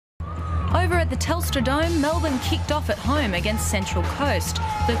Over at the Telstra Dome, Melbourne kicked off at home against Central Coast,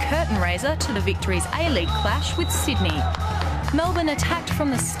 the curtain raiser to the Victory's A-League clash with Sydney. Melbourne attacked from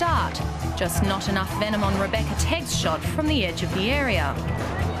the start, just not enough venom on Rebecca Tegg's shot from the edge of the area.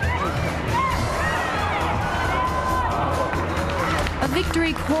 A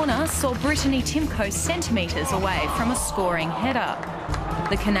Victory corner saw Brittany Timko centimetres away from a scoring header.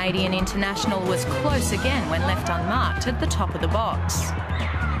 The Canadian international was close again when left unmarked at the top of the box.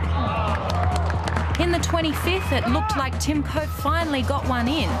 In the 25th, it looked like Timko finally got one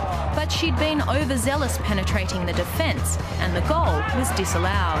in, but she'd been overzealous penetrating the defence and the goal was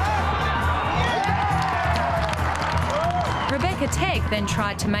disallowed. Rebecca Tegg then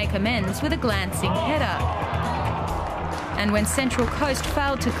tried to make amends with a glancing header. And when Central Coast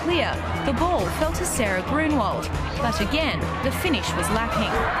failed to clear, the ball fell to Sarah Grunwald, but again, the finish was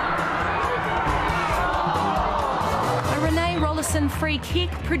lacking. Rollison free kick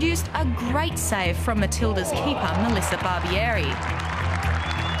produced a great save from Matilda's keeper, Melissa Barbieri.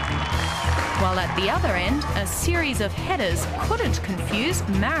 While at the other end, a series of headers couldn't confuse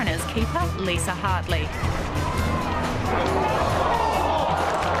Mariners keeper Lisa Hartley.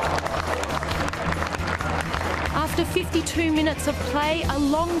 After 52 minutes of play, a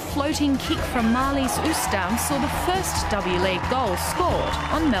long floating kick from Marlies Oostam saw the first W-League goal scored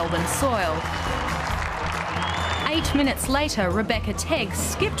on Melbourne soil. 8 minutes later, Rebecca Tegg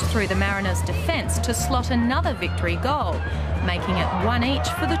skipped through the Mariners' defence to slot another Victory goal, making it 1 each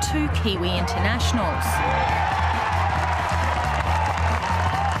for the two Kiwi internationals.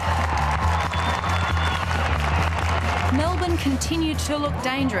 Melbourne continued to look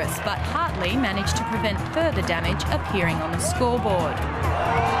dangerous, but Hartley managed to prevent further damage appearing on the scoreboard.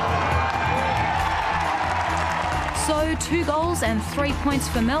 So 2 goals and 3 points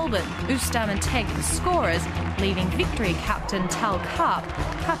for Melbourne. Oostam and Tegg the scorers, leaving Victory captain Tal Karp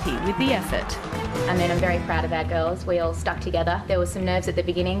happy with the effort. I'm very proud of our girls. We all stuck together. There was some nerves at the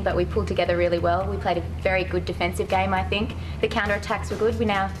beginning, but we pulled together really well. We played a very good defensive game, I think. The counter-attacks were good. We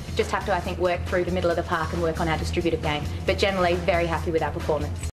now just have to, I think, work through the middle of the park and work on our distributive game. But generally, very happy with our performance.